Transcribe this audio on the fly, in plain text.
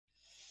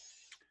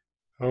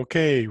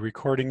Okay,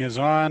 recording is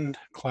on.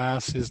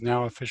 Class is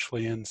now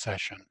officially in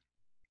session.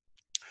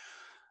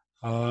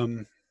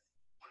 Um,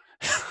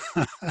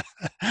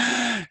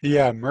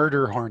 yeah,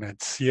 murder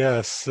hornets.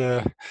 Yes.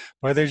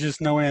 Why there's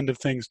just no end of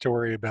things to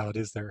worry about,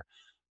 is there?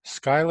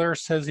 Skylar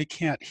says he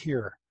can't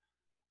hear.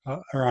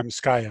 Or I'm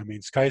Sky. I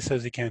mean, Sky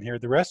says he can't hear.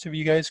 The rest of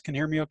you guys can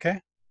hear me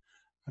okay?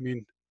 I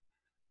mean,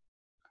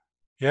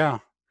 yeah.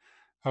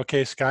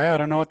 Okay, Sky, I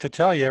don't know what to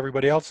tell you.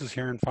 Everybody else is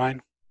hearing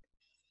fine.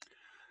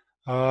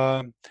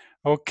 Um,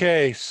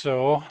 okay,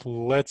 so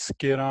let's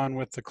get on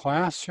with the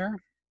class here.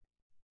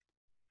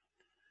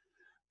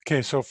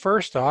 Okay, so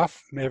first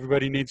off,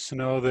 everybody needs to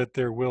know that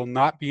there will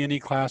not be any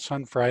class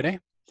on Friday.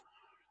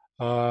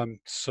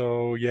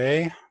 So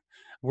yay.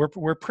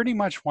 We're pretty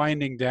much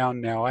winding down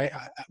now.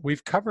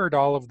 We've covered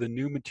all of the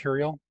new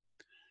material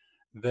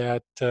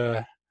that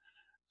uh,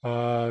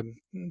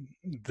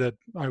 that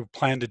I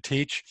plan to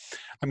teach.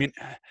 I mean,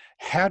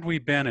 had we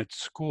been at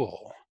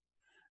school,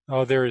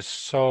 oh, there is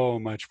so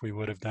much we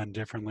would have done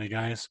differently,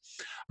 guys.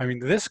 I mean,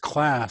 this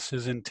class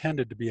is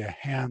intended to be a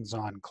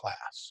hands-on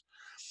class.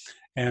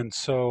 And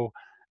so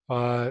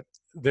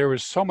there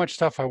was so much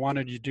stuff I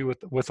wanted you to do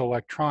with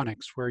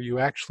electronics, where you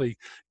actually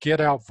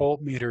get out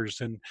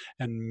voltmeters and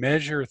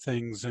measure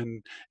things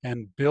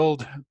and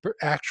build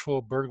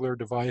actual burglar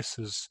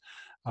devices,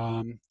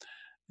 um,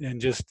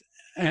 and just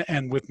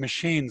and with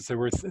machines.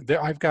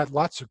 I've got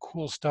lots of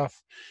cool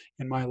stuff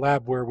in my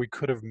lab where we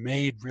could have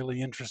made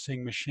really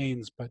interesting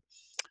machines, but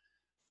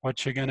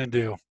what you gonna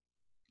do?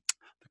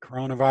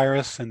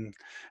 Coronavirus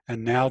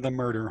and now the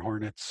murder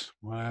hornets.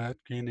 What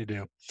can you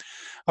do?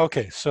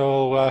 Okay,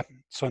 so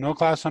no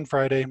class on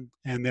Friday,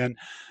 and then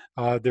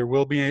there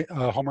will be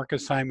a homework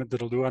assignment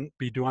that'll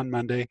be due on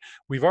Monday.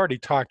 We've already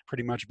talked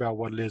pretty much about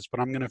what it is, but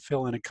I'm going to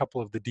fill in a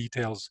couple of the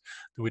details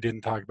that we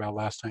didn't talk about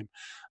last time.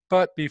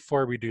 But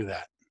before we do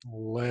that,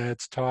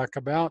 let's talk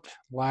about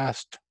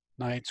last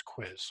night's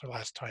quiz, or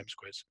last time's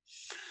quiz.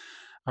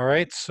 All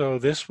right, so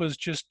this was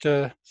just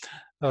to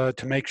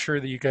make sure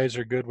that you guys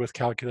are good with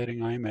calculating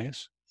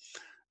IMAs.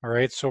 All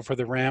right, so for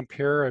the ramp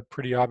here,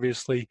 pretty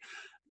obviously,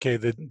 okay,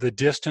 the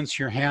distance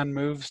your hand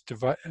moves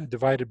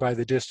divided by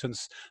the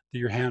distance that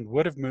your hand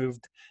would have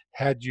moved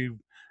had you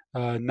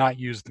not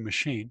used the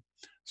machine.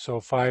 So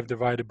 5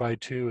 divided by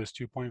 2 is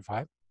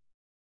 2.5.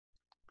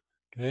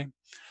 Okay.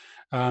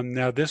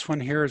 Now this one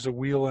here is a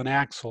wheel and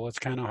axle. It's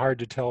kind of hard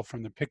to tell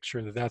from the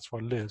picture that that's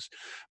what it is,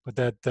 but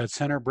that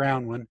center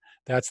brown one,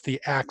 that's the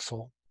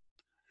axle,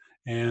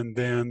 and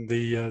then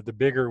the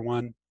bigger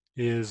one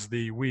is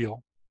the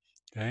wheel.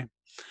 Okay.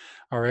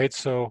 All right,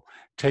 so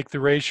take the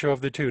ratio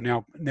of the two.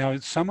 Now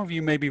some of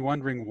you may be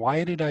wondering,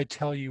 why did I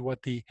tell you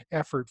what the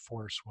effort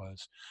force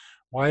was?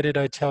 Why did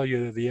I tell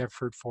you that the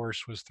effort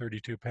force was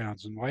 32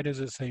 pounds? And why does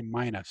it say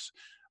minus?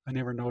 I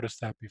never noticed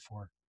that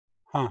before.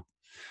 Huh.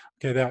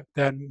 Okay,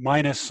 that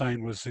minus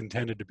sign was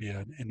intended to be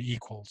an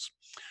equals.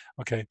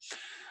 Okay,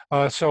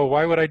 so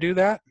why would I do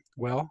that?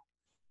 Well,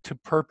 to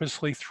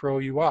purposely throw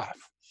you off.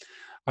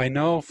 I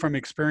know from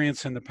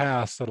experience in the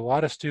past that a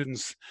lot of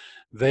students,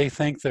 they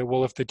think that,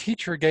 well, if the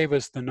teacher gave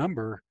us the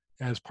number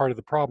as part of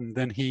the problem,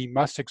 then he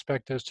must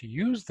expect us to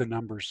use the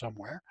number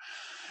somewhere.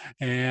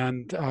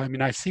 And I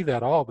mean, I see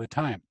that all the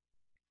time.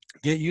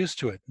 Get used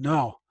to it.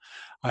 No,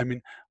 I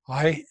mean,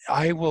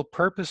 I will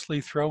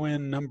purposely throw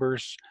in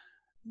numbers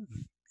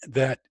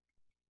that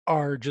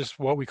are just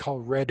what we call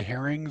red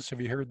herrings. Have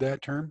you heard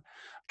that term?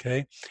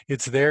 Okay,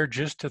 it's there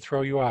just to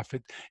throw you off.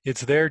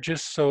 It's there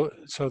just so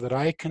that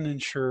I can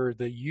ensure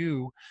that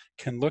you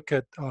can look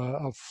at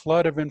a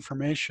flood of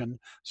information,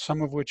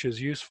 some of which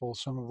is useful,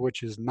 some of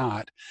which is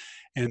not,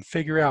 and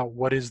figure out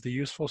what is the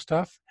useful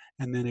stuff,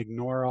 and then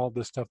ignore all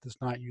the stuff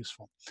that's not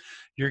useful.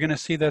 You're going to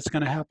see that's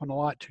going to happen a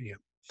lot to you,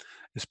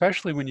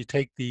 especially when you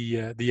take the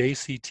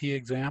ACT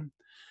exam.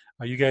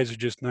 You guys are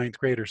just ninth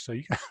graders, so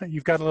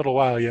you've got a little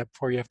while yet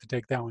before you have to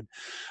take that one.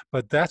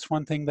 But that's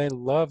one thing they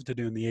love to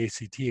do in the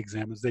ACT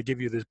exam, is they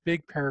give you this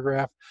big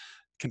paragraph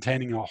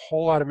containing a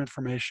whole lot of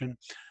information,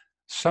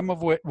 some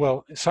of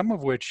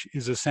which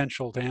is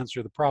essential to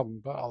answer the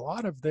problem, but a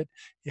lot of it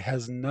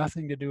has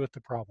nothing to do with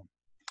the problem.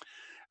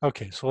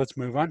 Okay, so let's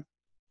move on.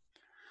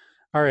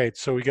 All right,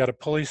 so we got a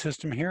pulley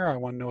system here. I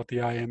want to know what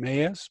the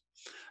IMA is.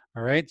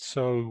 All right,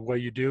 so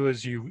what you do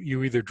is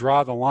you either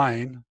draw the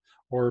line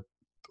or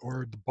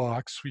the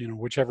box,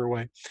 whichever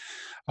way.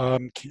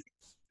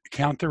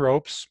 Count the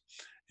ropes.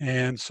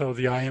 And so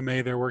the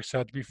IMA there works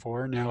out to be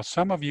 4. Now,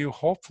 some of you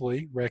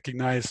hopefully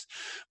recognize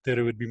that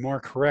it would be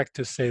more correct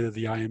to say that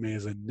the IMA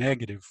is a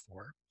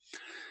 -4.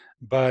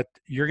 But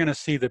you're going to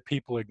see that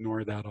people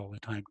ignore that all the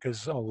time,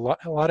 because a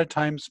lot of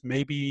times,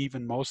 maybe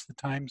even most of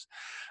the times,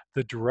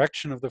 the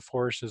direction of the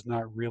force is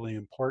not really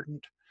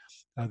important.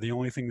 The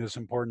only thing that's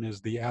important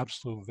is the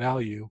absolute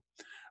value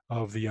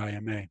of the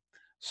IMA.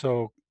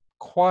 So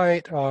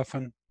quite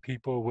often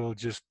people will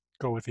just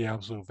go with the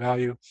absolute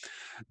value,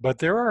 but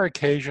there are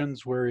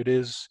occasions where it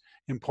is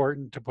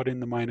important to put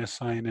in the minus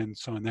sign, and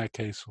so in that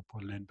case we'll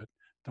put it in, but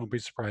don't be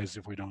surprised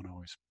if we don't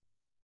always.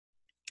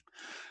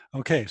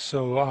 Okay,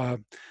 so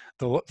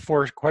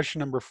question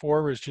number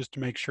 4 was just to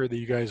make sure that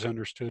you guys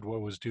understood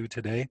what was due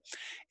today.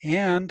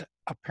 And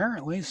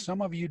apparently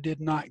some of you did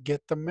not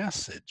get the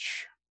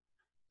message.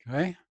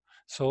 Okay,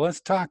 so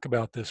let's talk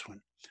about this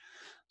one.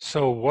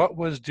 So what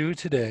was due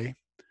today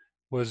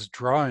was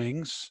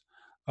drawings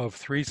of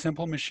 3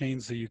 simple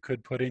machines that you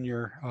could put in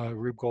your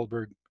Rube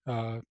Goldberg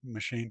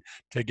machine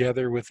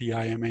together with the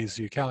IMAs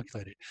that you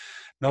calculated.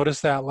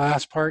 Notice that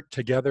last part,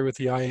 together with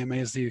the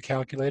IMAs that you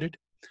calculated.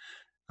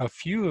 A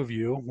few of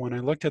you, when I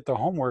looked at the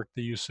homework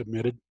that you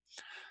submitted,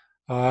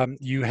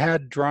 you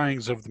had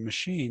drawings of the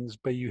machines,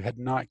 but you had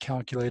not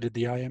calculated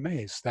the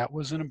IMAs. That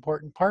was an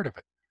important part of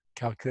it,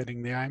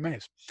 calculating the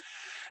IMAs.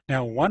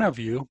 Now, one of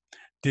you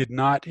did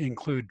not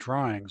include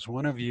drawings.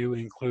 One of you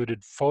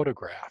included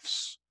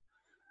photographs,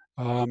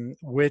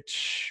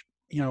 which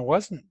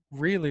wasn't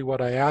really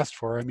what I asked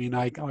for. I mean,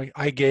 I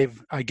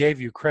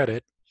gave you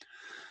credit,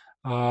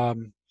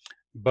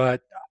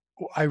 but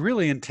I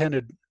really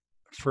intended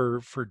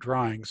for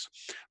drawings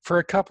for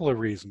a couple of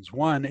reasons.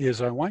 One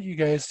is I want you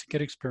guys to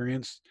get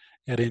experience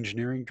at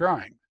engineering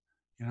drawing.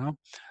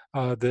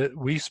 That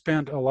we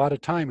spent a lot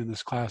of time in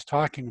this class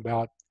talking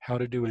about how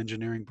to do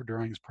engineering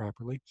drawings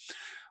properly,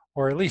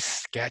 or at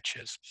least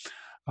sketches.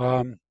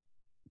 And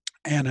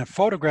a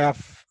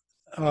photograph,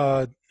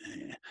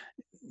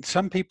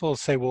 some people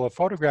say, well, a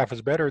photograph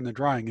is better than the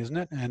drawing, isn't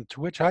it? And to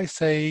which I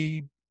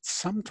say,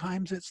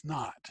 sometimes it's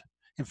not.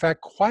 In fact,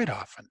 quite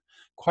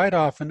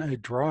often a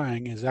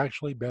drawing is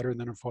actually better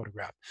than a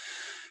photograph,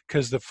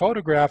 because the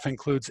photograph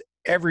includes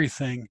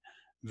everything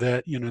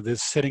that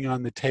that's sitting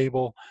on the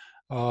table.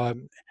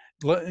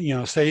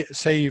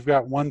 Say you've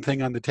got one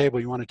thing on the table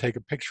you want to take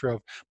a picture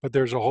of, but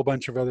there's a whole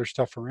bunch of other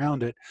stuff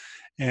around it.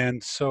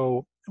 And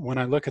so when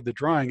I look at the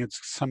drawing, it's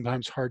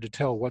sometimes hard to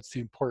tell what's the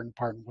important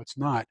part and what's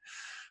not.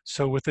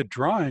 So with a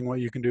drawing, what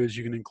you can do is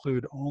you can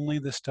include only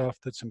the stuff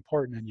that's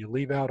important, and you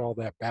leave out all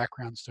that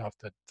background stuff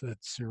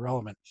that's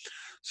irrelevant.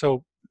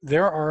 So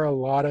there are a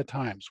lot of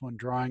times when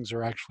drawings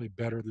are actually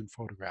better than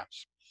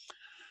photographs.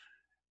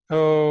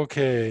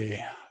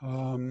 Okay.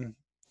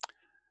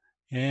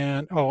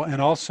 And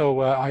also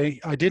I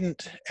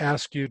didn't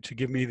ask you to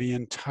give me the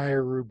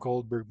entire Rube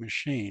Goldberg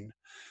machine.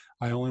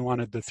 I only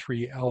wanted the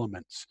 3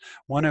 elements.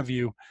 One of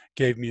you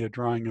gave me a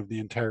drawing of the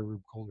entire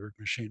Rube Goldberg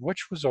machine,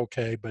 which was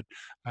okay, but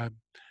I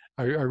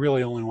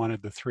really only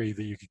wanted the 3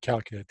 that you could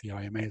calculate the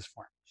IMAs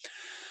for.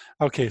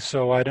 Okay,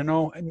 so I don't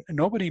know,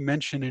 nobody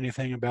mentioned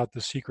anything about the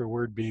secret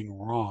word being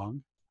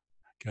wrong.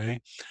 Okay,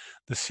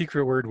 the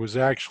secret word was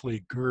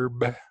actually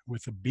GERB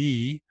with a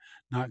B,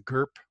 not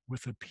GERP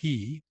with a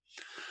P.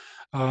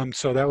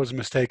 So that was a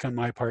mistake on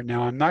my part.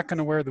 Now I'm not going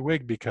to wear the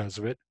wig because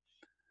of it.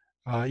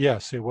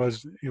 Yes, it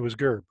was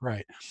GERB,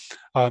 right?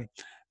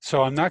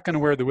 So I'm not going to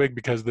wear the wig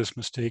because of this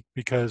mistake,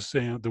 because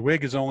the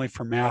wig is only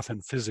for math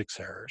and physics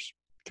errors.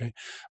 Okay,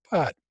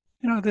 but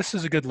this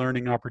is a good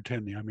learning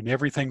opportunity. I mean,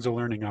 everything's a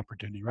learning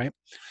opportunity, right?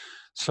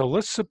 So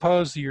let's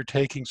suppose that you're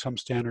taking some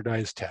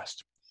standardized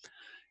test,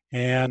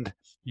 and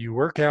you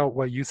work out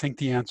what you think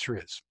the answer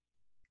is,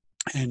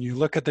 and you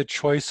look at the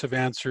choice of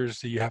answers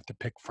that you have to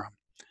pick from,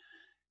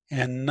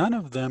 and none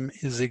of them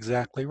is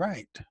exactly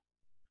right.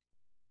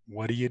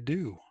 What do you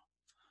do?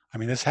 I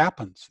mean, this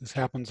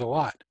happens a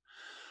lot.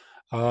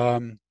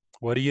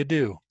 What do you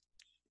do?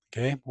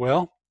 Okay,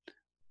 well,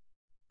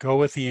 go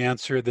with the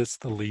answer that's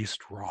the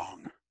least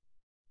wrong.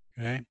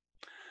 Okay.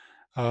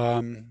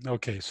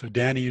 Okay, so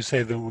Danny, you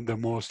say the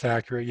most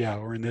accurate, yeah,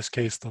 or in this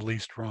case, the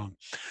least wrong.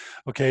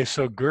 Okay,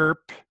 so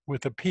GERP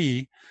with a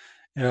P,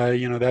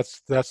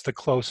 that's the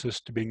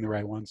closest to being the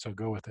right one, so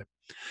go with it.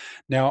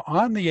 Now,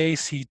 on the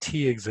ACT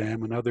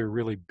exam and other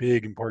really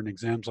big, important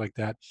exams like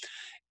that,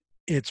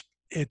 it's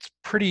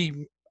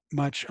pretty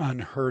much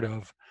unheard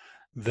of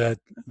that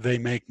they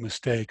make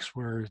mistakes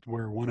where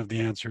one of the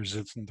answers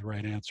isn't the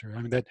right answer.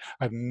 I mean,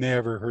 I've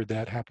never heard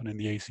that happen in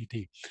the ACT.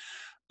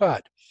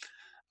 But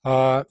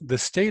the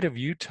state of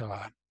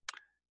Utah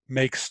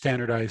makes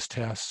standardized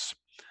tests.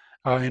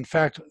 In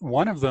fact,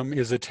 one of them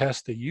is a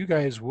test that you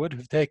guys would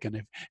have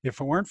taken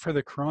if it weren't for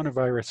the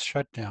coronavirus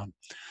shutdown.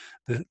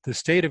 The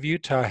state of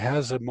Utah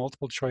has a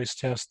multiple choice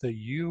test that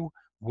you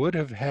would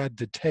have had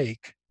to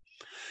take.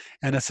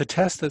 And it's a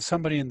test that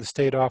somebody in the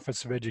State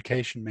Office of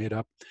Education made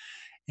up.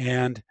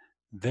 And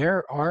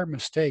there are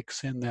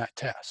mistakes in that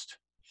test.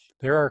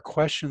 There are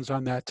questions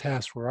on that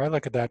test where I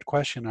look at that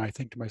question and I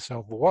think to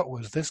myself, well, what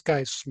was this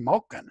guy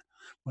smoking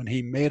when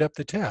he made up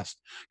the test?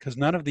 Because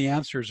none of the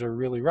answers are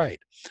really right.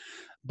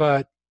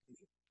 But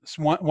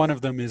one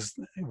of them is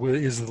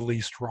the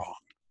least wrong.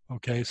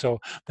 Okay, so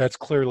that's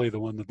clearly the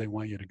one that they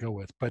want you to go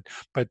with.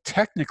 But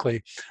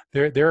technically,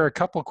 there are a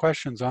couple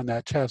questions on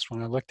that test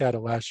when I looked at it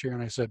last year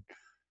and I said,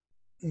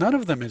 none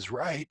of them is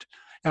right.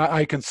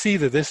 I can see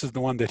that this is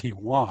the one that he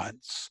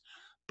wants,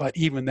 but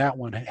even that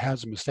one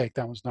has a mistake.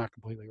 That one's not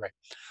completely right.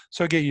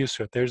 So get used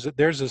to it.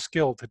 There's a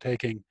skill to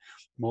taking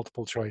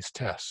multiple choice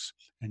tests,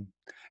 and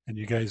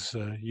you guys,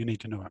 you need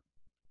to know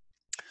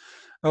it.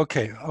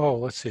 Okay,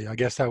 let's see, I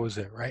guess that was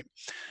it, right?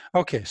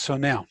 Okay, so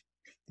now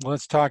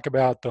let's talk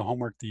about the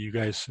homework that you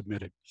guys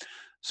submitted.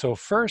 So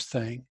first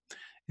thing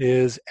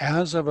is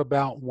as of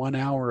about 1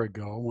 hour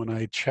ago when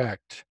I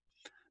checked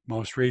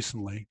most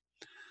recently,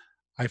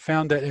 I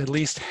found that at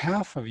least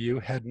half of you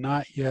had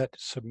not yet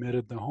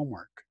submitted the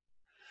homework.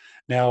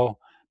 Now,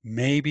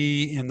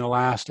 maybe in the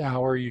last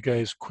hour you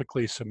guys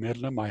quickly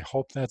submitted them. I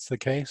hope that's the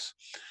case,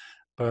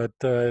 but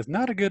it's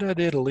not a good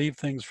idea to leave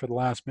things for the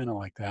last minute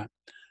like that.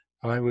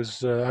 I was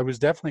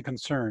definitely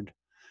concerned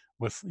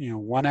with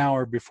 1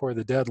 hour before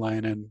the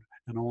deadline and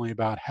only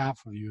about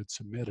half of you had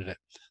submitted it.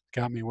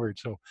 Got me worried.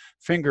 So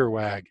finger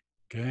wag,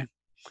 okay?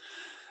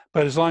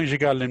 But as long as you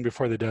got it in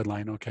before the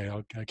deadline, okay,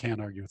 I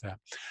can't argue with that.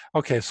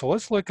 Okay, so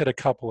let's look at a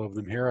couple of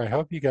them here. I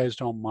hope you guys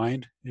don't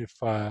mind if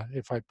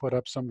I put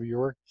up some of your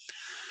work.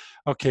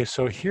 Okay,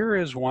 so here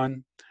is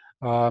one,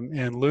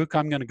 and Luke,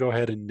 I'm going to go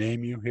ahead and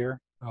name you here.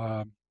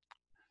 I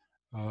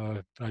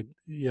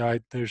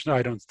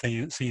don't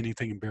see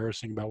anything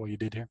embarrassing about what you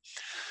did here.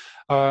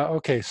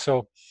 Okay,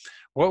 so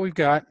what we've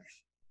got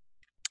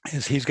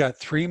is he's got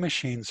 3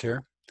 machines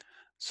here.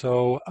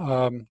 So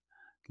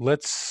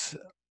let's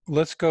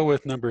go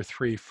with number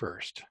 3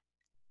 first.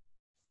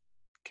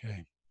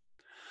 Okay.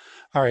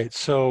 All right,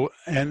 so,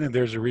 and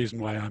there's a reason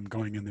why I'm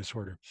going in this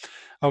order.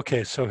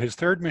 Okay, so his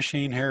third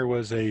machine here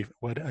was a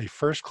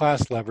first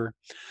class lever.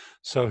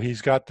 So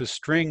he's got the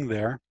string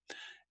there,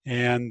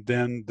 and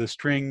then the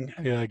string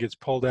gets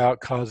pulled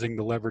out, causing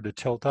the lever to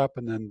tilt up,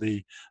 and then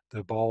the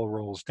ball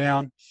rolls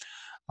down.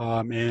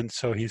 And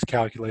so he's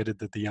calculated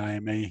that the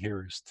IMA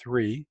here is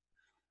 3.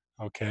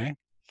 Okay.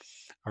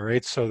 All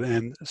right, so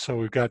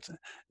we've got,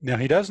 now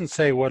he doesn't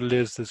say what it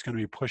is that's going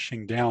to be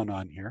pushing down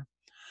on here.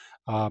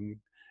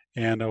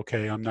 And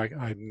okay, I'm not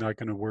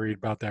going to worry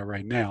about that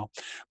right now.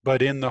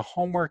 But in the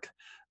homework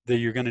that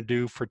you're going to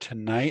do for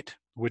tonight,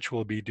 which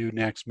will be due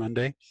next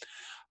Monday,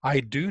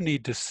 I do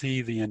need to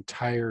see the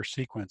entire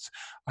sequence.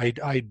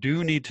 I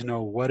do need to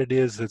know what it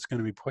is that's going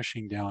to be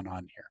pushing down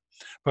on here.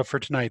 But for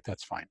tonight,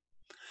 that's fine.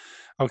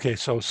 Okay,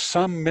 so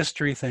some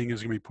mystery thing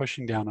is going to be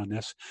pushing down on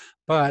this,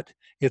 but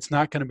it's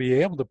not going to be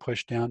able to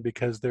push down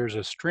because there's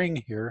a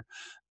string here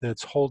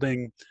that's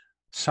holding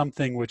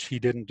something which he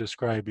didn't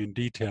describe in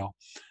detail,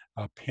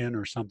 a pin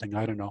or something,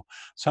 I don't know.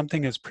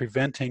 Something is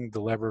preventing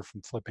the lever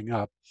from flipping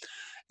up.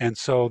 And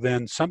so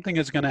then something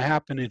is going to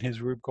happen in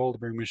his Rube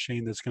Goldberg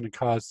machine that's going to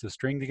cause the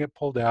string to get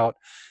pulled out,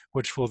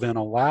 which will then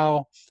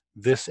allow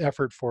this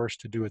effort force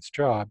to do its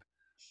job.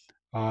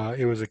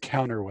 It was a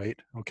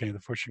counterweight. Okay, the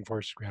pushing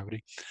force is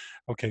gravity.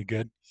 Okay,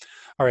 good.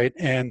 All right,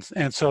 and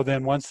so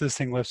then once this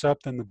thing lifts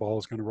up, then the ball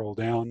is going to roll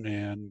down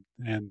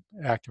and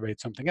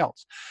activate something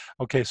else.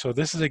 Okay, so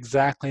this is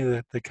exactly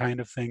the kind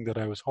of thing that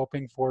I was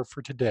hoping for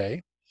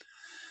today.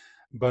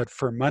 But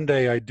for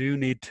Monday, I do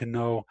need to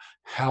know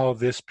how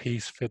this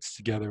piece fits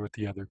together with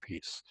the other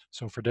piece.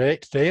 So for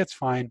today it's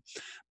fine,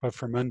 but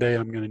for Monday,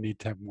 I'm going to need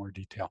to have more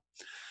detail.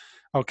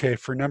 Okay,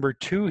 for number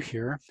 2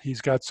 here,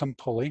 he's got some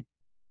pulley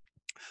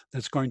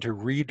that's going to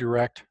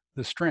redirect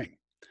the string.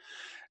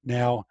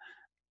 Now,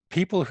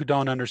 people who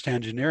don't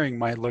understand engineering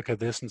might look at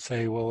this and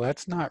say, well,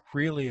 that's not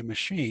really a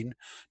machine,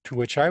 to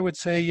which I would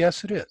say,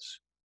 yes, it is.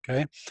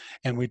 Okay,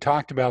 and we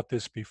talked about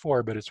this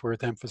before, but it's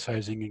worth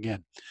emphasizing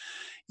again.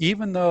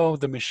 Even though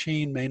the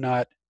machine may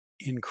not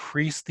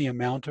increase the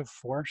amount of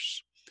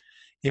force,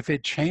 if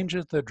it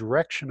changes the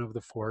direction of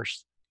the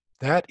force,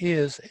 that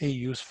is a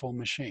useful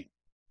machine.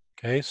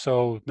 Okay,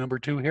 so number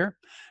 2 here,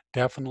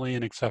 definitely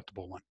an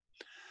acceptable one.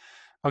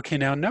 Okay,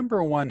 now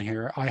number 1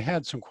 here, I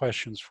had some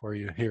questions for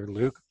you here,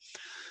 Luke.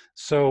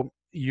 So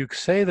you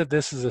say that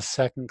this is a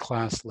second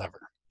class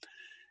lever,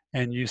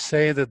 and you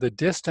say that the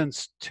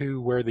distance to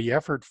where the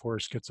effort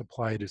force gets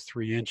applied is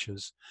 3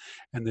 inches,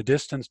 and the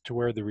distance to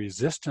where the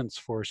resistance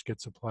force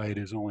gets applied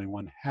is only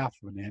 1/2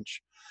 of an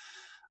inch,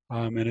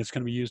 and it's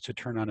going to be used to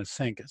turn on a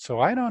sink. So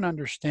I don't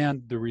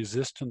understand the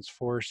resistance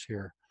force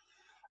here,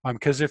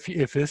 because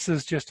if this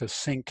is just a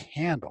sink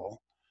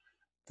handle,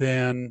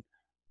 then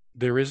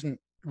there isn't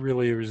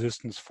really a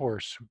resistance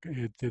force.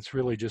 It's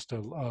really just a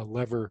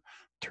lever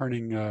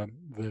turning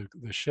the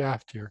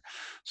shaft here.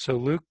 So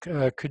Luke,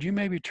 could you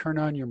maybe turn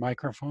on your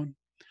microphone?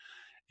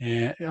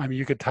 And I mean,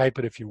 you could type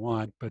it if you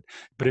want, but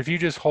if you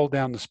just hold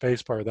down the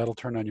space bar, that'll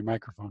turn on your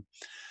microphone.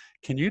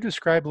 Can you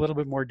describe a little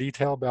bit more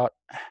detail about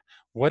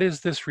what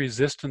is this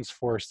resistance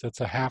force that's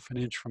 1/2 an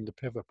inch from the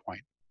pivot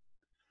point?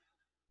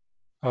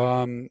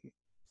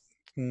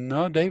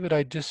 No, David,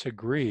 I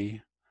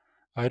disagree.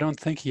 I don't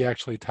think he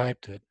actually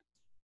typed it.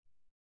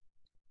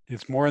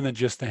 It's more than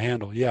just the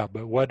handle, yeah,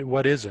 but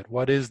what is it?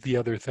 What is the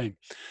other thing?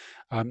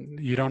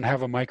 You don't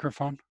have a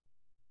microphone?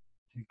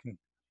 You can,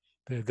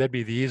 that'd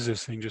be the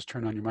easiest thing, just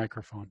turn on your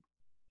microphone.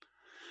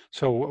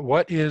 So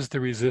what is the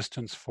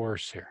resistance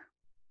force here?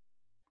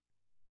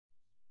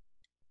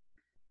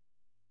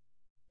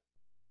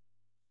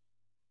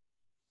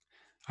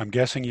 I'm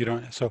guessing you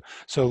don't, so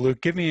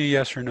Luke, give me a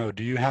yes or no.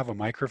 Do you have a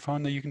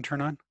microphone that you can turn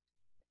on?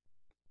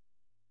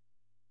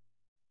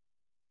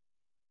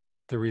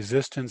 The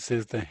resistance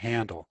is the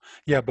handle.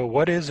 Yeah, but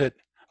what is it?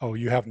 Oh,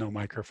 you have no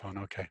microphone.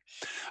 Okay.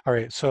 All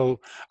right.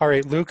 So, all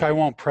right, Luke, I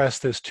won't press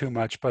this too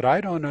much, but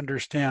I don't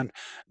understand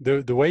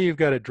the way you've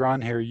got it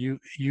drawn here. You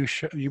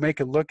make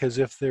it look as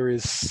if there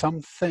is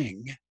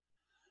something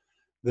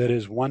that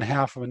is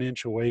 1/2 of an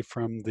inch away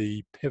from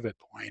the pivot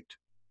point.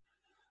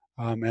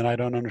 And I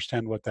don't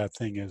understand what that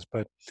thing is,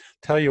 but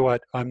tell you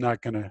what, I'm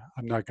not gonna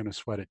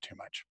sweat it too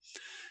much.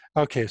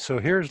 Okay, so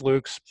here's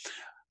Luke's,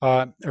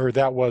 or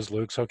that was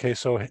Luke's. Okay,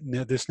 so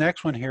this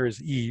next one here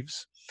is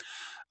Eve's.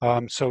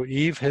 So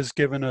Eve has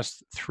given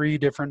us 3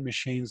 different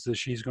machines that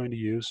she's going to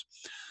use.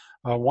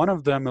 One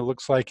of them, it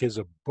looks like, is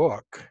a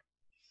book.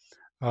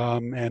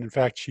 And in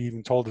fact, she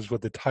even told us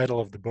what the title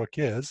of the book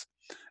is,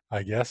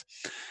 I guess.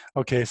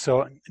 Okay,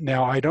 so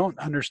now I don't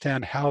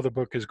understand how the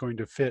book is going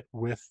to fit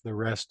with the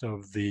rest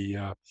of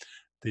the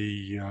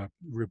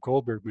Rube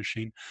Goldberg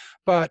machine,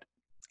 but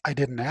I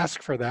didn't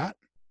ask for that,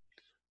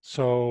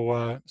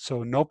 so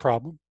no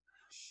problem.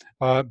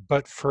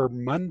 But for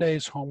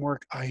Monday's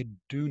homework, I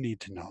do need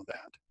to know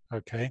that.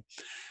 Okay,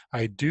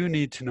 I do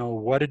need to know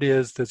what it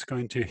is that's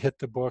going to hit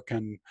the book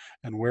and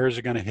where is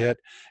it going to hit,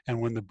 and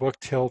when the book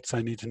tilts,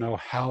 I need to know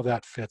how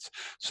that fits.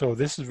 So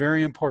this is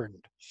very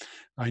important.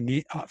 I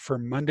need for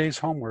Monday's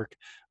homework.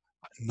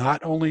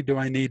 Not only do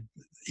I need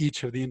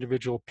each of the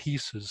individual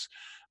pieces,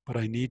 but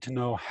I need to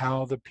know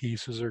how the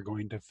pieces are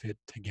going to fit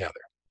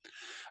together.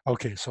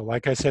 Okay, so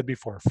like I said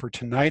before, for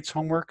tonight's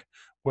homework,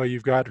 what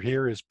you've got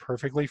here is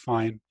perfectly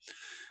fine.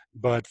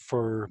 But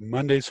for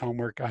Monday's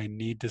homework, I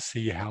need to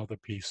see how the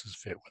pieces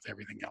fit with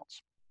everything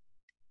else.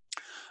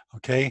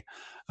 Okay,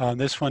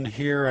 this one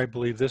here, I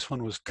believe this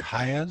one was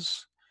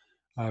Kaya's.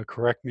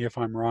 Correct me if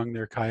I'm wrong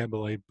there, Kaya,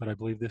 but I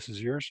believe this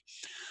is yours.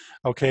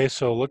 Okay,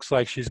 so it looks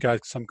like she's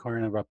got some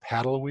kind of a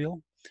paddle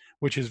wheel,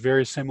 which is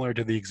very similar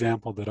to the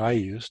example that I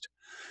used.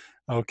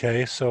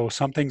 Okay, so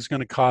something's going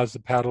to cause the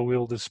paddle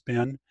wheel to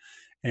spin,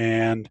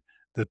 and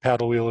the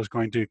paddle wheel is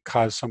going to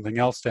cause something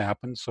else to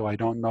happen. So I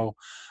don't know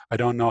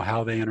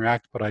how they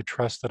interact, but I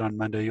trust that on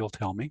Monday you'll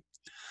tell me.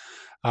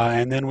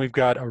 And then we've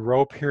got a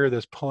rope here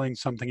that's pulling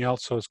something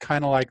else. So it's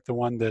kind of like the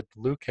one that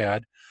Luke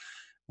had,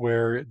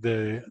 where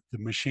the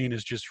machine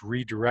is just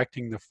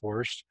redirecting the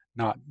force,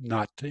 not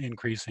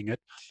increasing it,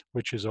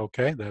 which is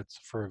okay. That's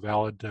for a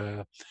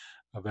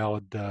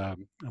valid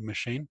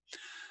machine.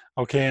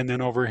 Okay, and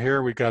then over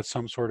here we've got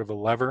some sort of a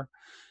lever.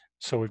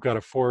 So we've got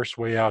a force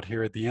way out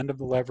here at the end of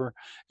the lever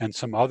and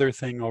some other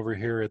thing over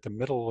here at the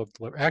middle of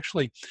the lever.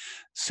 Actually,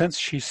 since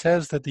she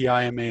says that the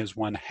IMA is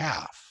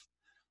 1/2,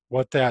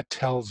 what that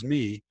tells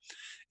me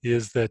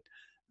is that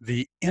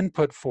the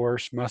input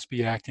force must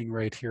be acting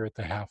right here at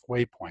the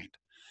halfway point,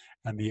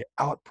 and the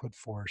output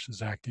force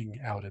is acting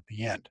out at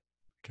the end.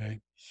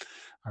 Okay.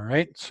 All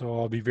right. So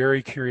I'll be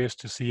very curious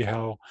to see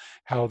how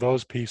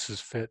those pieces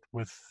fit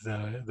with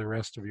the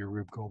rest of your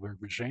Rube Goldberg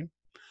machine.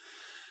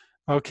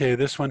 Okay,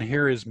 this one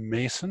here is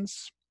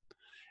Mason's.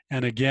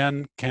 And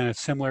again, kind of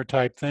similar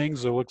type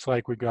things. It looks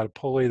like we've got a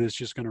pulley that's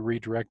just going to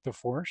redirect the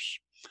force.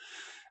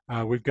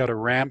 We've got a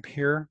ramp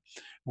here,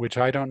 which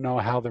I don't know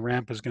how the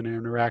ramp is going to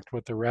interact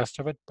with the rest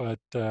of it, but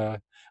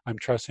I'm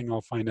trusting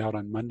I'll find out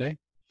on Monday.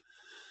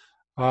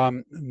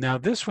 Now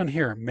this one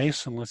here,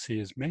 Mason, let's see,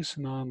 is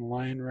Mason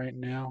online right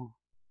now?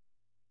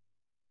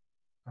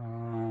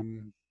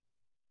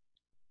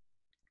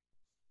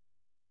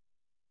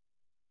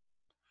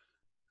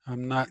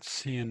 I'm not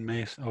seeing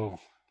Mason. Oh,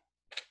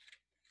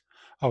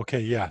 okay,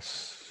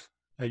 yes.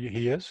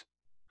 He is?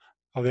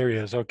 Oh, there he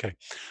is. Okay.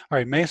 All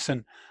right,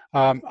 Mason,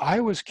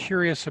 I was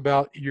curious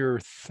about your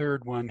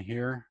third one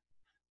here.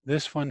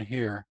 This one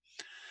here.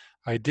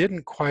 I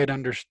didn't quite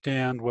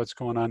understand what's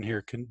going on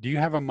here. Do you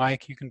have a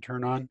mic you can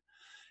turn on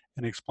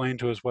and explain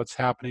to us what's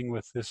happening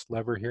with this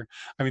lever here?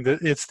 I mean,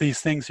 it's these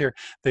things here.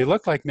 They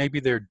look like maybe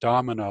they're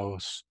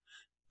dominoes.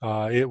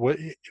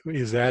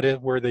 Is that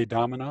it, where they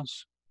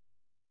dominoes?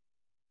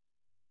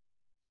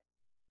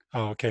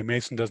 Oh, okay,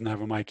 Mason doesn't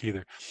have a mic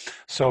either.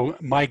 So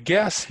my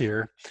guess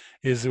here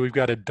is that we've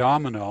got a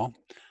domino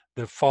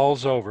that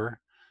falls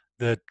over,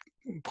 that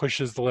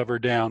pushes the lever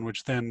down,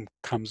 which then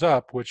comes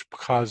up, which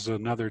causes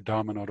another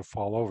domino to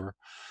fall over.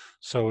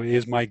 So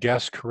is my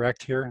guess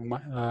correct here,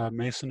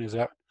 Mason? Is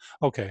that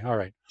okay? All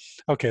right.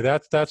 Okay,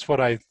 that's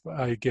what I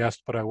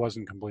guessed, but I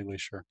wasn't completely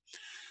sure.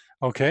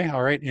 Okay,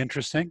 all right,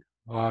 interesting.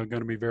 Going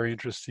to be very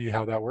interested to see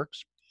how that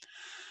works.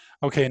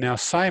 Okay, now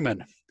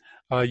Simon,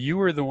 you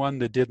were the one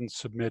that didn't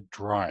submit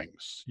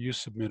drawings. You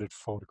submitted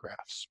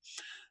photographs.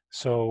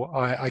 So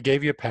I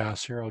gave you a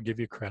pass here. I'll give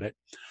you credit.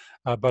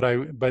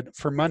 But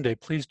for Monday,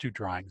 please do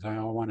drawings. I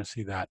want to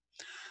see that.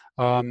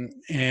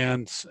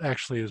 And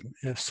actually,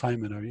 is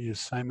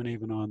Simon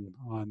even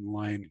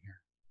online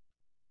here?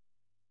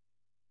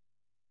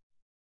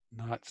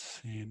 Not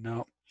seeing,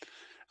 no.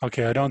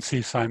 Okay, I don't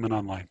see Simon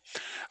online.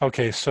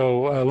 Okay,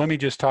 so let me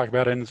just talk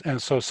about it.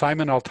 And so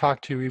Simon, I'll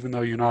talk to you even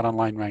though you're not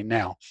online right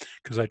now,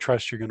 because I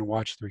trust you're going to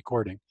watch the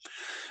recording.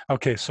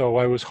 Okay, so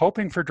I was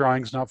hoping for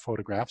drawings, not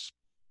photographs.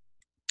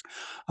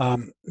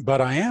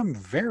 But I am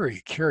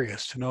very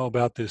curious to know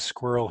about this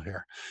squirrel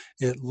here.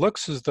 It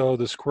looks as though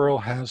the squirrel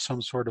has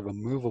some sort of a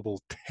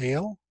movable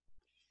tail.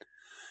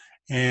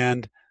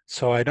 And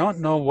so I don't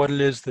know what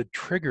it is that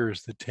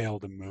triggers the tail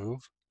to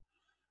move.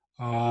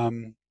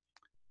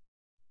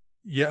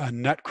 Yeah, a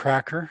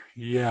nutcracker.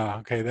 Yeah,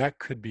 okay, that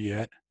could be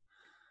it.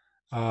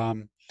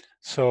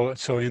 So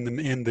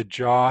in the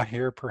jaw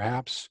here,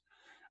 perhaps.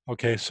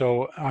 Okay,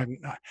 so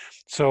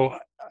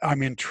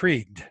I'm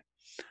intrigued.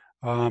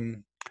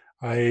 Um,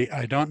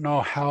 I don't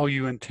know how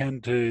you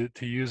intend to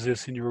use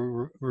this in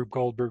your Rube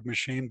Goldberg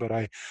machine, but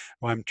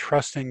I'm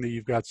trusting that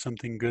you've got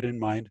something good in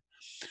mind.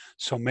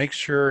 So make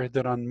sure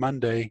that on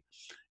Monday,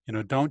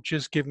 don't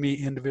just give me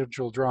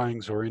individual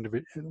drawings or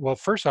well,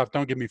 first off,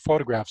 don't give me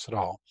photographs at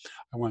all.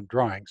 I want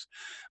drawings,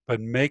 but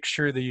make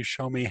sure that you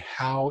show me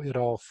how it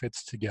all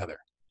fits together.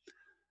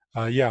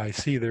 Yeah, I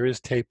see there is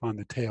tape on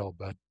the tail,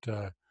 but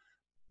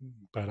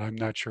I'm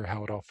not sure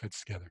how it all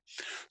fits together.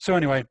 So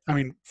anyway, I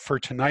mean, for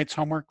tonight's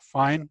homework,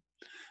 fine,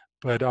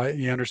 but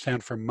you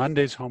understand for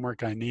Monday's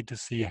homework, I need to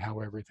see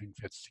how everything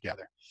fits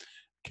together.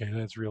 Okay,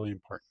 that's really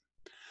important.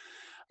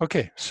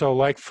 Okay, so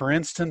like for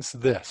instance,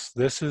 this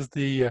is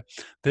the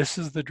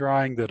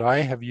drawing that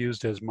I have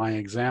used as my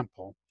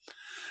example.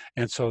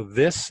 And so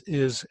this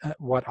is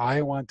what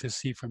I want to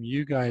see from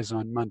you guys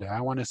on Monday.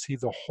 I want to see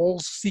the whole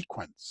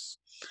sequence.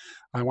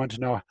 I want to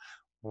know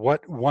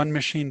what one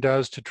machine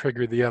does to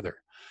trigger the other.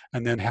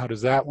 And then how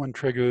does that one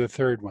trigger the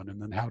third one?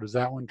 And then how does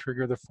that one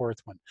trigger the fourth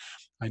one?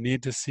 I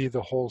need to see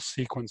the whole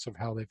sequence of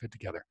how they fit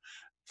together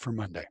for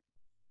Monday.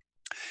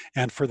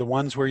 And for the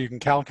ones where you can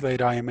calculate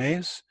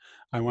IMAs,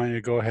 I want you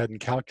to go ahead and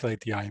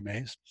calculate the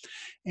IMAs.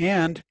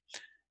 And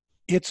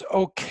it's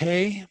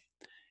okay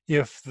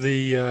if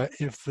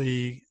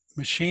the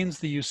machines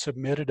that you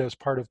submitted as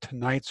part of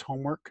tonight's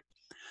homework,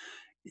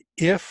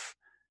 if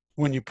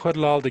when you put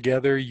it all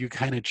together, you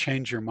kind of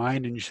change your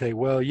mind and you say,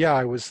 well, yeah,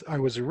 I was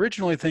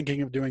originally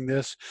thinking of doing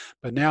this,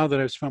 but now that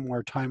I've spent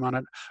more time on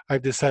it,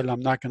 I've decided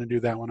I'm not going to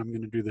do that one. I'm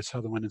going to do this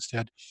other one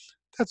instead.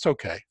 That's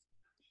okay.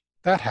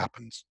 That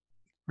happens.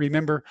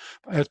 Remember,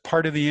 as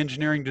part of the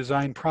engineering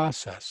design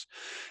process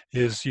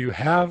is you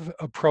have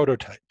a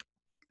prototype.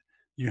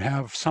 You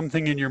have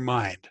something in your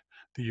mind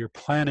that you're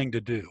planning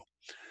to do.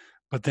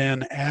 But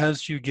then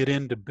as you get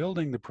into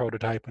building the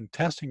prototype and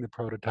testing the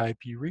prototype,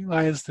 you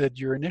realize that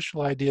your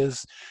initial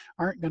ideas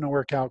aren't going to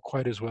work out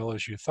quite as well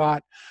as you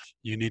thought.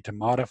 You need to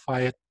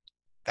modify it.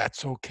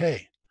 That's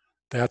okay.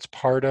 That's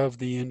part of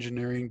the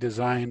engineering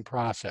design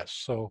process.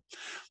 So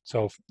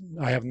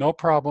I have no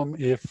problem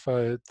if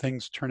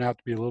things turn out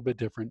to be a little bit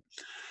different.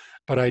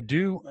 But I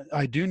do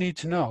need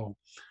to know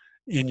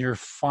in your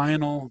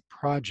final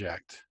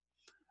project,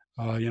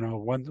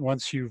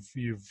 once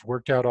you've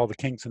worked out all the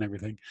kinks and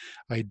everything,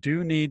 I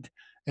do need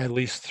at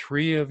least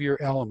 3 of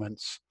your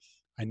elements.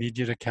 I need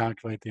you to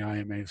calculate the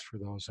IMAs for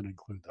those and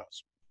include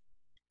those.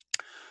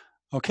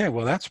 Okay,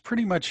 well, that's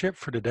pretty much it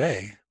for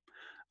today.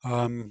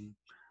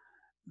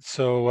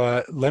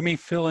 So let me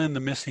fill in the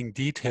missing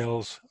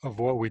details of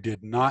what we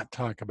did not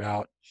talk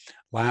about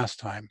last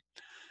time.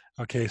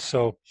 Okay,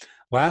 so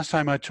last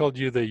time I told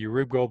you that your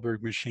Rube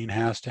Goldberg machine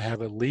has to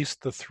have at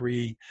least the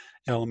 3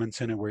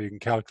 elements in it where you can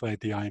calculate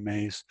the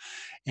IMAs,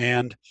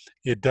 and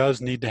it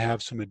does need to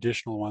have some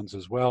additional ones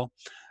as well.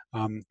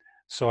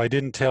 So I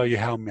didn't tell you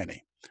how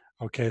many.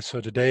 Okay, so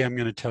today I'm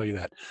going to tell you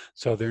that.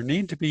 So there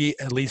need to be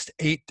at least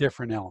 8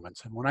 different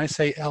elements, and when I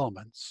say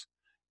elements,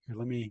 here,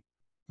 let me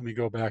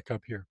go back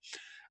up here.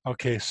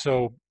 Okay,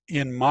 so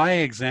in my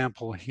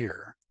example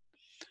here,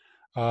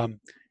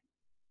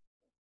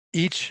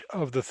 each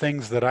of the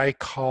things that I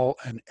call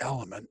an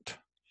element,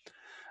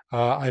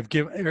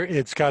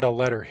 it's got a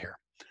letter here.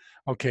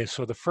 Okay,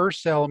 so the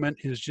first element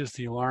is just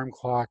the alarm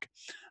clock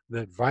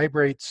that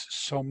vibrates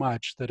so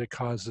much that it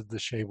causes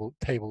the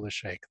table to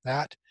shake.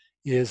 That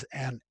is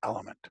an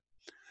element.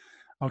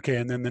 Okay,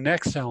 and then the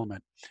next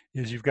element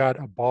is you've got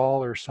a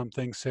ball or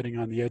something sitting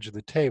on the edge of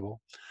the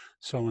table.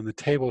 So when the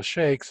table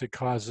shakes, it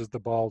causes the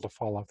ball to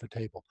fall off the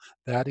table.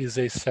 That is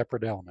a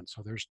separate element.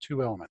 So there's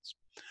 2 elements.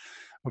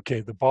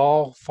 Okay, the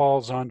ball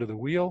falls onto the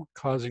wheel,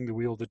 causing the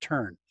wheel to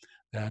turn.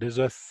 That is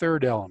a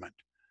third element,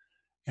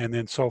 and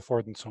then so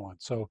forth and so on.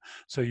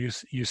 So you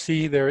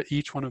see there,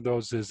 each one of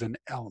those is an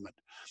element.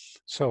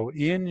 So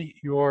in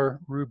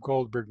your Rube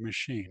Goldberg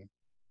machine,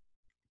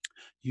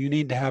 you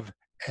need to have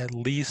at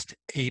least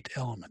 8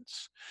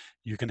 elements.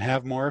 You can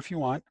have more if you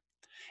want,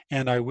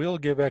 and I will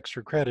give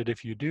extra credit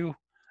if you do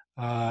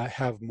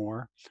have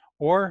more,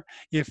 or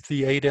if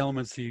the 8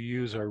 elements that you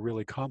use are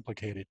really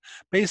complicated.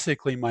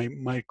 Basically,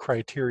 my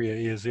criteria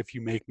is if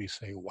you make me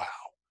say, wow.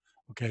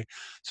 Okay,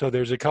 so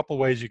there's a couple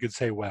ways you could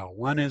say wow.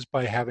 One is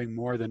by having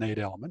more than 8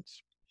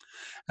 elements,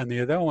 and the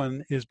other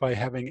one is by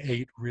having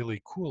 8 really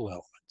cool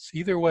elements.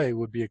 Either way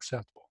would be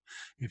acceptable.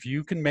 If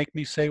you can make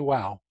me say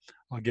wow,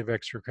 I'll give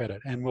extra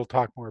credit, and we'll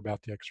talk more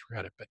about the extra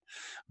credit. But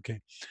okay,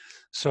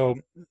 so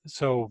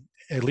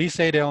at least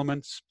 8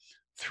 elements.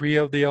 3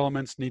 of the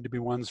elements need to be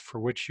ones for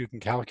which you can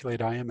calculate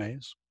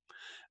IMAs.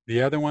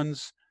 The other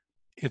ones,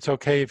 it's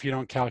okay if you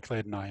don't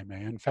calculate an IMA.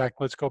 In fact,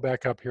 let's go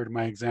back up here to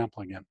my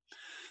example again.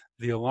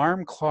 The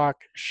alarm clock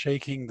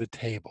shaking the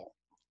table.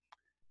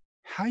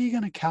 How are you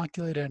going to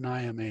calculate an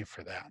IMA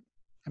for that?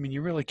 I mean,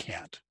 you really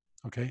can't.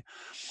 okay?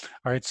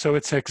 All right, so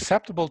it's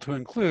acceptable to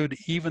include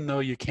even though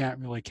you can't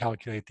really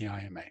calculate the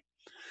IMA.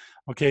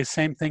 Okay,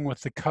 same thing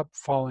with the cup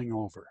falling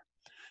over.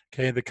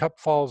 Okay, the cup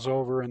falls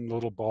over and the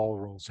little ball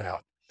rolls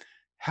out.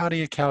 How do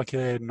you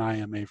calculate an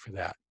IMA for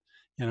that?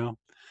 You know,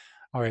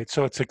 all right,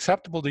 so it's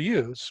acceptable to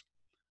use,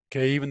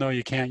 okay, even though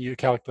you can't you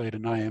calculate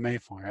an IMA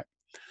for it.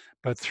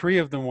 But 3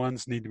 of the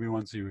ones need to be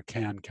ones that you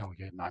can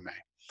calculate an IMA.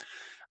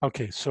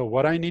 Okay, so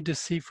what I need to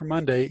see for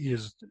Monday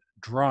is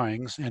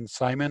drawings. And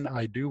Simon,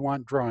 I do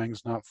want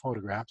drawings, not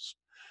photographs.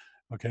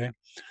 Okay,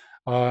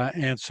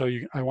 and so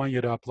I want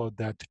you to upload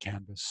that to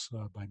Canvas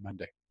by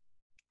Monday.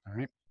 All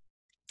right.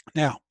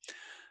 Now,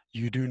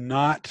 you do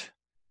not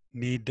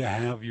need to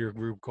have your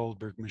Rube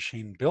Goldberg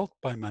machine built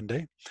by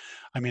Monday.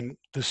 I mean,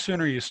 the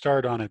sooner you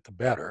start on it, the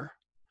better.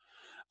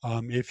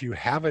 If you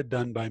have it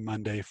done by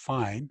Monday,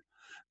 fine.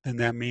 Then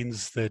that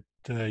means that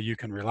you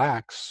can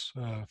relax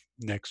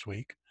next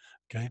week.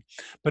 Okay,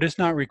 but it's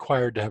not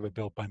required to have it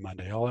built by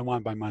Monday. All I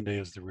want by Monday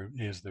is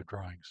the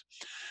drawings.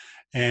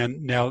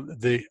 And now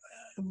the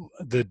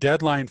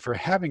deadline for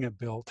having it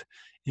built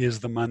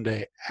is the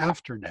Monday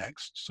after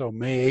next. So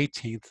May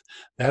 18th,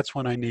 that's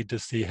when I need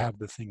to have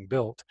the thing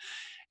built.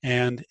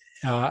 And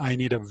I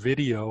need a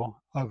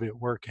video of it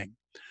working.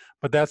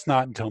 But that's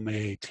not until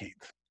May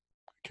 18th.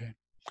 Okay.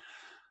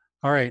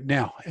 All right,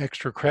 now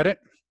extra credit.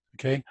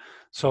 Okay,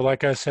 so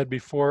like I said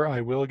before, I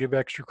will give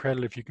extra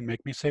credit if you can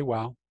make me say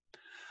wow.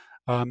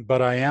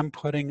 But I am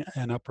putting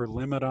an upper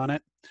limit on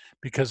it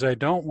because I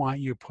don't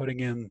want you putting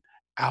in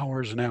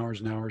hours and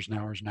hours and hours and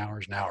hours and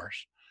hours and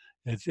hours.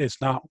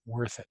 It's not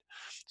worth it.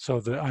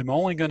 So I'm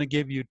only going to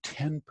give you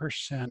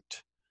 10%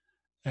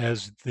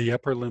 as the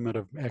upper limit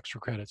of extra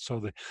credit. So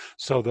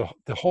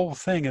the whole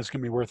thing is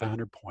going to be worth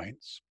 100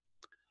 points.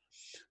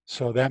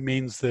 So that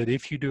means that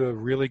if you do a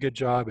really good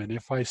job and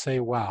if I say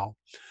wow,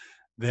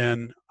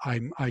 then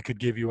I could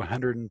give you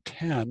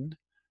 110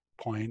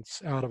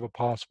 points out of a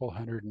possible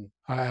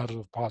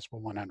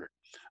 100.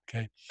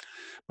 Okay,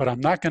 but I'm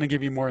not going to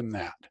give you more than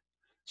that.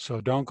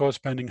 So don't go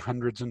spending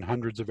hundreds and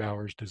hundreds of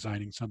hours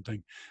designing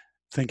something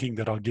thinking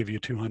that I'll give you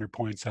 200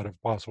 points out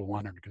of possible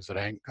 100 because it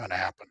ain't going to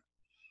happen.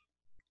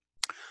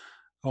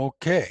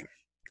 Okay,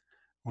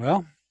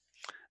 well,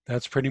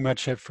 that's pretty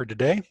much it for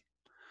today.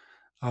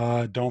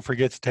 Don't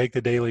forget to take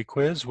the daily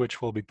quiz,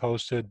 which will be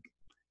posted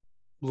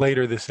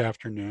later this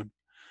afternoon.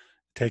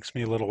 It takes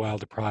me a little while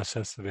to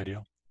process the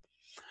video.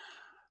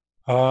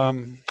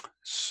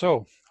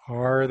 So,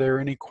 are there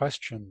any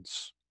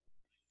questions?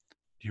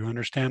 Do you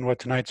understand what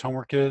tonight's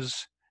homework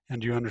is?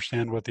 And do you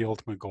understand what the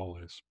ultimate goal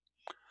is?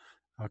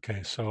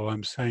 Okay, so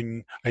I'm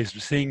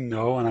seeing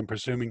no, and I'm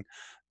presuming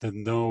that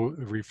no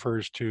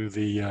refers to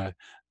the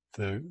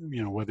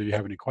whether you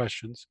have any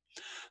questions.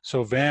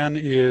 So Van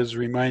is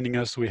reminding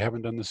us we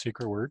haven't done the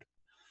secret word.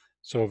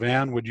 So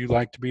Van, would you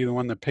like to be the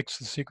one that picks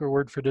the secret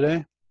word for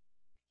today?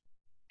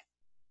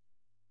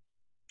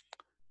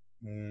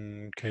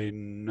 Okay,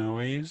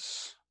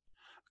 noise.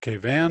 Okay,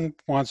 Van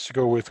wants to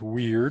go with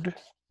weird.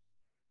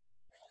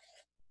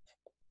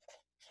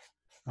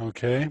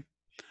 Okay,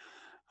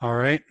 all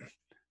right.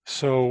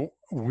 So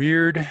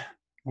weird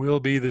will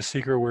be the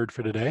secret word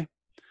for today.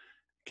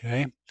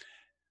 Okay,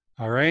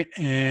 all right.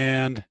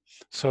 And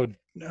so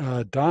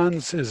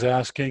Don's is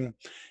asking,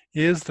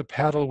 is the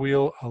paddle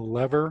wheel a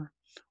lever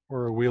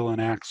or a wheel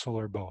and axle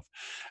or both?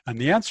 And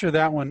the answer to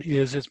that one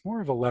is it's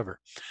more of a lever.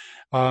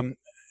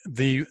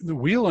 The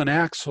wheel and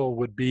axle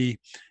would be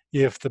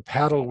if the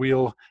paddle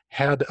wheel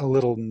had a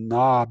little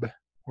knob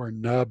or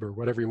nub or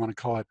whatever you want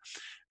to call it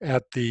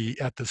at the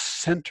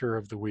center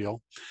of the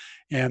wheel,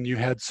 and you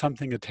had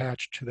something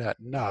attached to that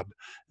nub,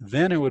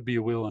 then it would be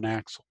a wheel and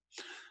axle.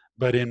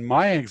 But in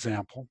my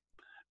example,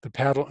 the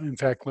paddle, in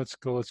fact, let's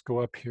go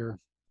up here.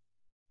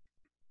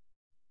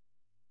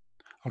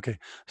 Okay,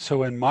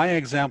 so in my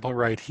example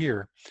right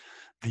here,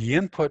 the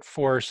input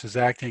force is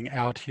acting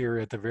out here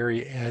at the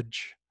very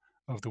edge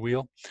of the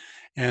wheel.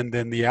 And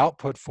then the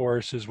output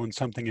force is when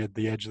something at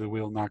the edge of the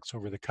wheel knocks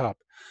over the cup.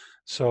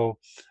 So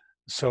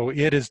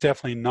it is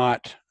definitely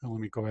not, let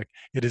me go back,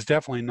 it is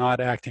definitely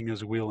not acting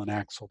as a wheel and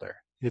axle there.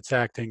 It's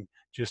acting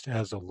just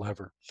as a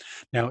lever.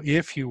 Now,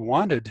 if you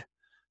wanted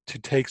to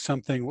take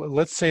something,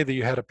 let's say that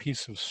you had a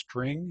piece of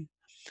string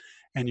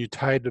and you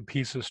tied the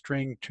piece of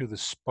string to the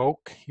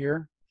spoke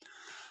here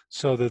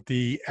so that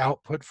the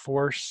output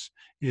force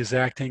is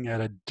acting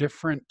at a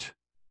different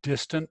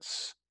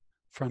distance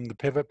from the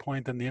pivot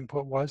point than the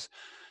input was,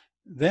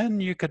 then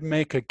you could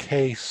make a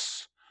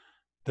case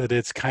that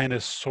it's kind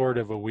of sort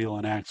of a wheel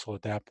and axle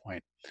at that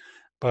point.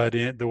 But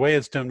the way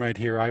it's done right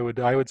here, I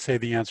would say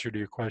the answer to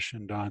your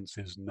question, Don's,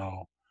 is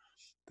no.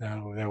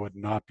 That would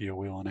not be a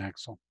wheel and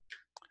axle.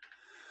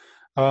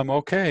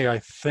 Okay, I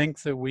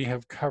think that we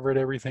have covered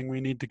everything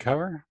we need to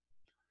cover.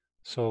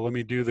 So let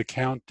me do the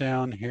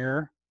countdown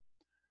here.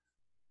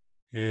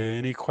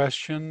 Any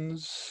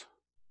questions?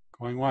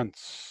 Going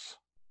once.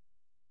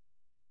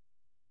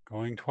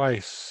 Going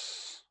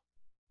twice.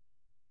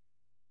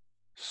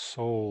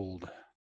 Sold.